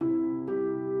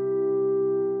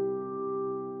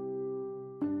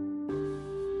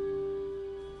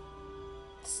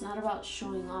It's not about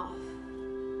showing off.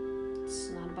 It's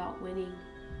not about winning.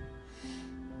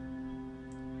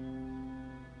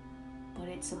 But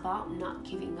it's about not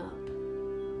giving up.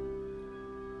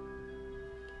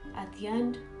 At the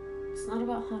end, it's not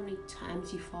about how many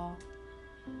times you fall.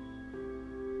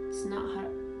 It's not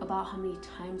about how many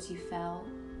times you fell.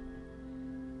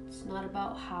 It's not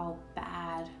about how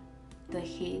bad the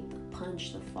hit, the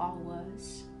punch, the fall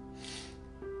was.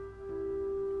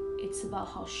 It's about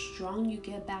how strong you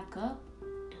get back up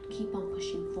and keep on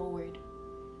pushing forward.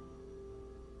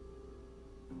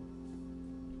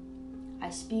 I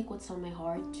speak what's on my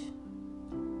heart.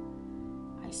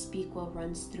 I speak what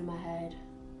runs through my head,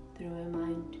 through my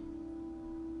mind.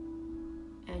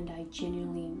 And I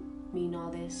genuinely mean all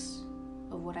this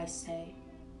of what I say.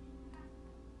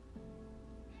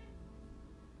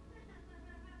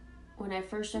 When I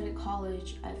first started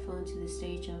college, I fell into the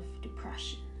stage of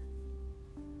depression.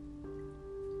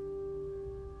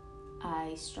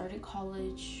 I started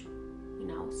college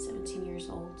when I was 17 years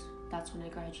old. That's when I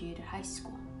graduated high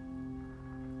school.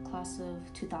 Class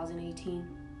of 2018.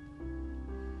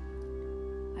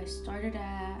 I started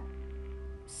at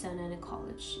Santa Ana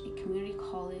College, a community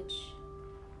college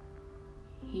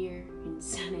here in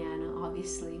Santa Ana,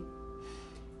 obviously,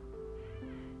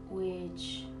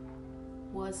 which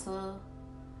was a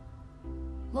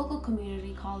local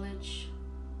community college,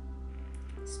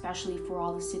 especially for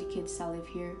all the city kids that live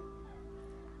here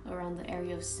around the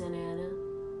area of Santa Ana.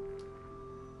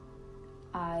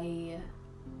 I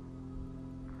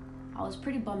was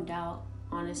pretty bummed out,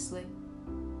 honestly.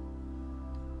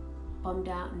 Bummed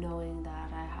out knowing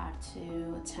that I had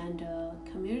to attend a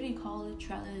community college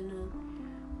rather than a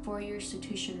 4-year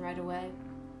institution right away.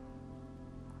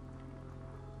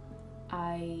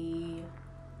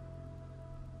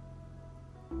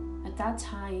 At that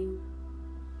time,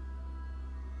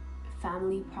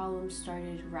 family problems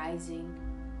started rising,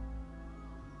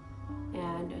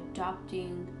 and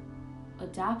adapting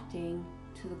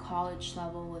to the college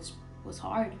level was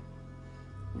hard.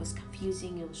 It was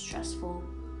confusing, it was stressful.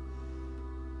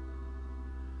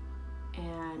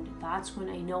 And that's when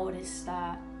I noticed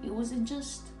that it wasn't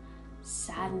just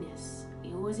sadness.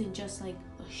 It wasn't just like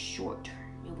a short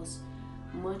term. It was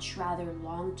much rather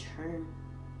long term.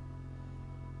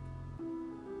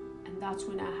 And that's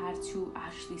when I had to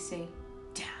actually say,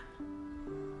 damn,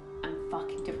 I'm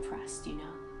fucking depressed, you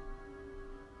know?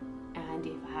 And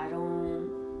if I don't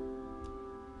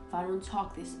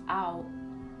talk this out,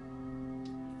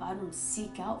 if I don't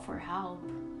seek out for help,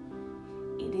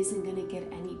 it isn't gonna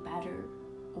get any better,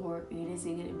 or it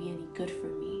isn't gonna be any good for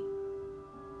me.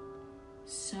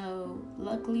 So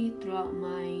luckily, throughout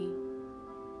my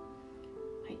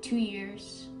 2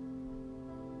 years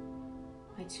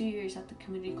at the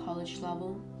community college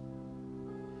level,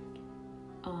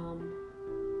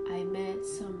 I met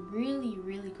some really,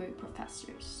 really great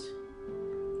professors.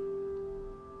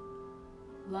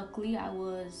 Luckily, I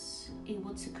was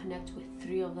able to connect with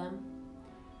 3 of them.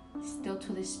 Still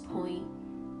to this point,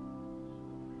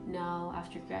 now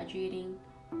after graduating,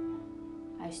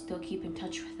 I still keep in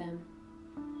touch with them.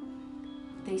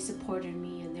 They supported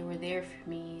me and they were there for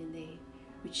me, and they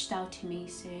reached out to me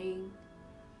saying,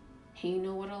 hey, you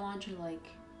know what, Alondra, like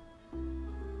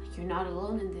you're not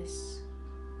alone in this.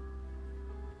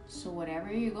 So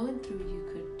whatever you're going through, you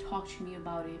could talk to me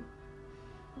about it.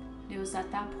 It was at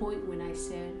that point when I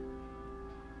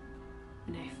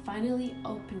finally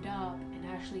opened up and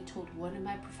actually told one of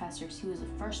my professors. He was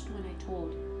the first one I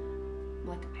told. I'm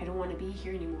like, I don't want to be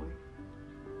here anymore.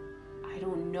 I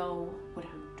don't know what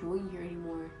I'm doing here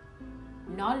anymore.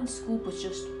 Not in school, but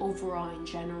just overall in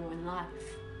general in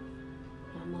life.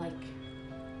 And I'm like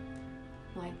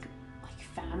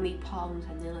family problems,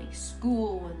 and then like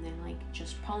school, and then like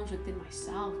just problems within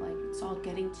myself. Like it's all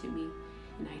getting to me,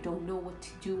 and I don't know what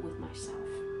to do with myself.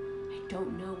 I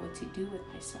don't know what to do with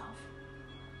myself.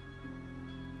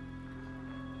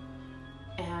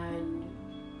 And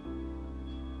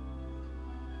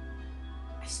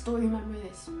I still remember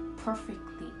this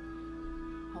perfectly.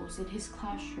 I was in his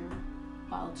classroom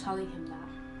while telling him that,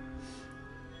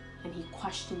 and he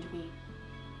questioned me.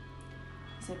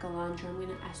 He's like, Alondra, I'm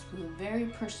gonna ask you a very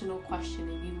personal question,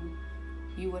 and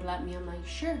you would let me? I'm like,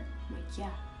 sure. I'm like,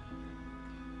 yeah.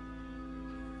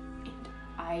 And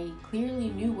I clearly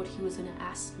knew what he was gonna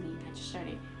ask me, and I just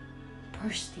started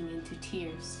bursting into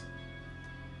tears.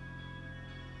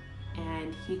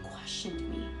 And he questioned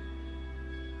me,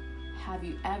 have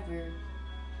you ever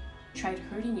tried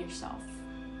hurting yourself?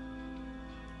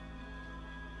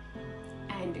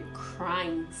 And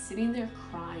crying, sitting there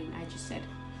crying, I just said,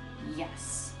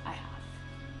 yes, I have.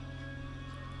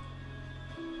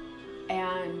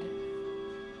 And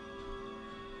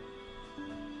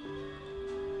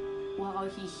how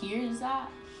he hears that,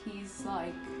 he's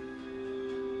like,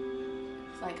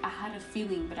 I had a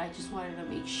feeling, but I just wanted to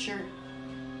make sure.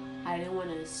 I didn't want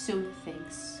to assume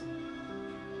things.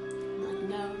 I'm like,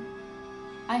 no,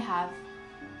 I have.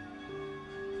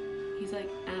 He's like,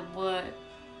 and what?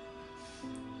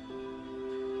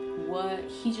 What?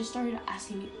 He just started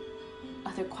asking me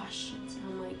other questions. And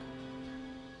I'm like,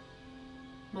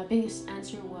 my biggest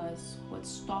answer was, what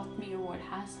stopped me, or what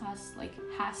has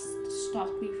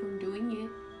stopped me from doing it,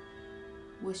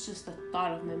 was just the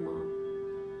thought of my mom.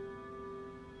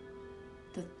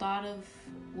 The thought of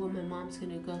what my mom's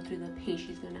gonna go through, the pain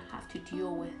she's gonna have to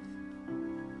deal with.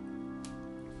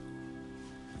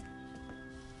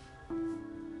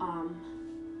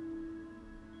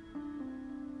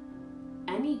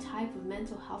 Any type of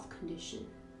mental health condition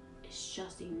is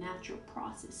just a natural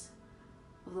process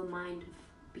of the mind of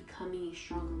becoming a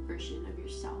stronger version of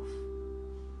yourself.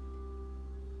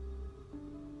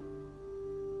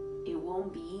 It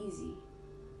won't be easy.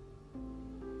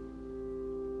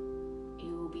 It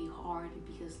will be hard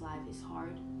because life is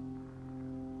hard.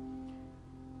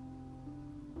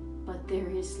 But there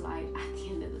is light at the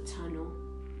end of the tunnel.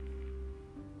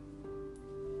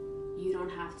 You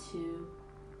don't have to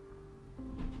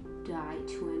die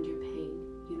to end your pain.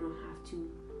 You don't have to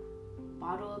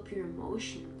bottle up your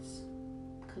emotions,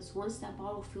 because once that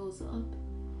bottle fills up,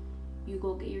 you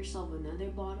go get yourself another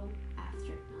bottle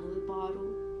after another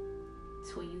bottle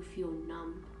till you feel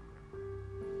numb.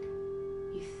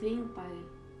 You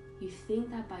think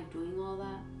that by doing all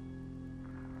that,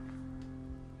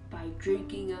 by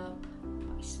drinking up,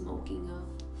 by smoking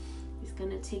up, it's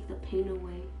gonna take the pain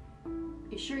away.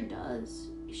 It sure does.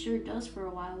 It sure does for a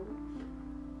while,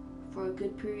 for a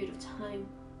good period of time.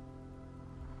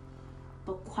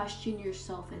 But question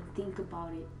yourself and think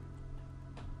about it.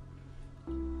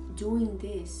 Doing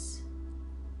this,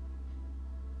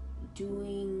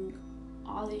 doing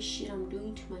all this shit I'm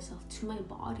doing to myself, to my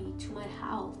body, to my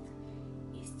health,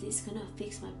 is this gonna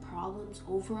fix my problems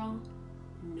overall?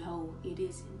 No, it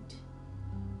isn't.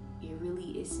 It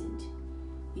really isn't.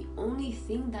 The only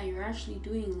thing that you're actually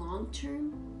doing long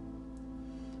term,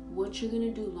 what you're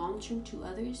gonna do long term to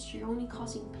others, you're only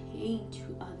causing pain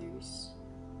to others.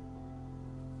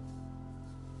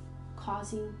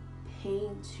 Causing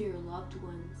pain to your loved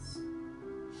ones.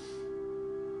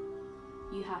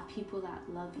 You have people that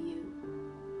love you,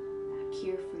 that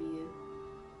care for you,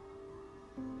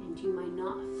 and you might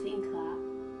not think that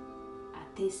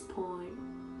at this point,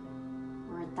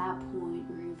 or at that point,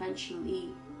 or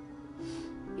eventually,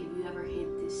 if you ever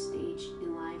hit this stage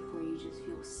in life where you just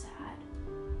feel sad,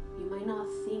 you might not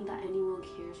think that anyone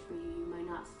cares for you. You might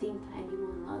not think that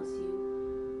anyone loves you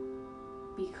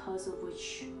because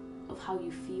of how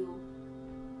you feel.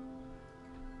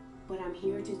 But I'm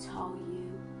here to tell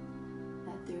you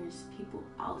that there's people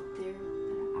out there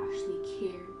that actually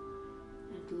care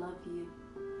and love you,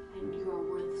 and you are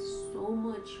worth so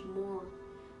much more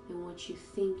than what you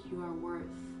think you are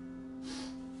worth.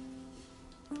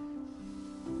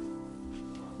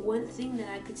 One thing that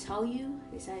I could tell you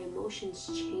is that emotions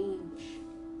change.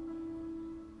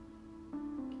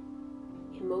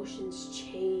 Emotions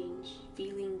change,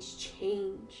 feelings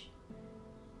change,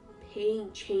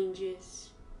 pain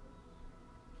changes.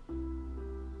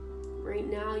 Right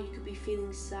now you could be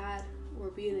feeling sad or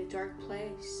be in a dark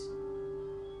place,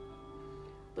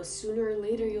 but sooner or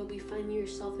later you'll be finding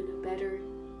yourself in a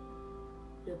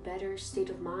better state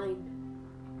of mind.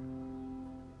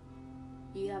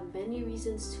 You have many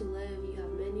reasons to live. You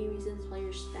have many reasons why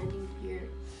you're standing here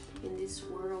in this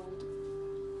world.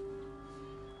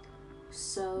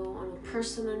 So on a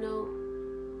personal note,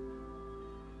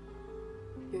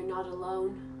 you're not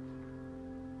alone.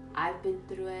 I've been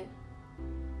through it.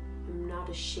 I'm not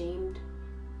ashamed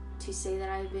to say that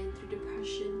I've been through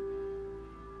depression.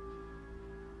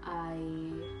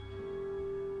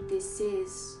 This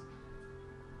is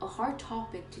a hard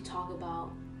topic to talk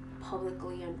about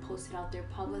publicly and post it out there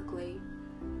publicly,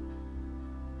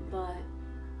 but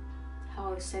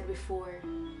how I've said before,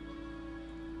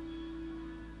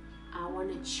 I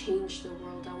want to change the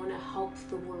world. I want to help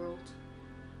the world.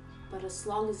 But as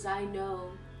long as I know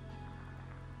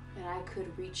that I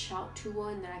could reach out to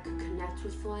one, that I could connect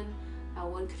with one, that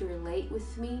one could relate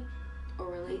with me or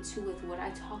relate to with what I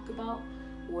talk about,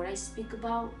 what I speak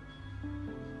about,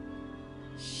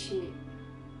 shit,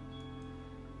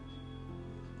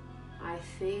 I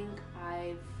think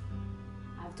I've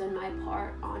done my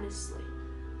part, honestly.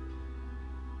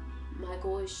 My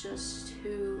goal is just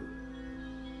to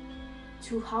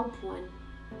help one,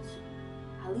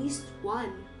 at least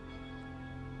one.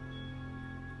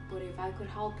 But if I could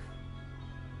help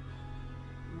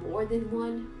more than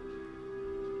one,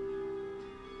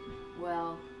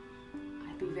 well,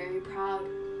 I'd be very proud,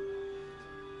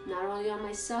 not only on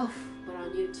myself, but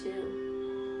on you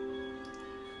too.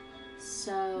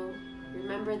 So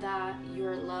remember that you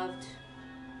are loved,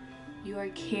 you are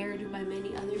cared by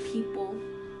many other people.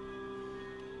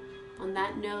 On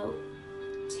that note,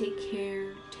 take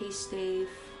care,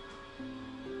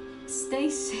 stay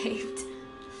safe,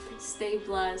 stay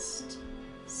blessed.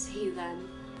 See you then.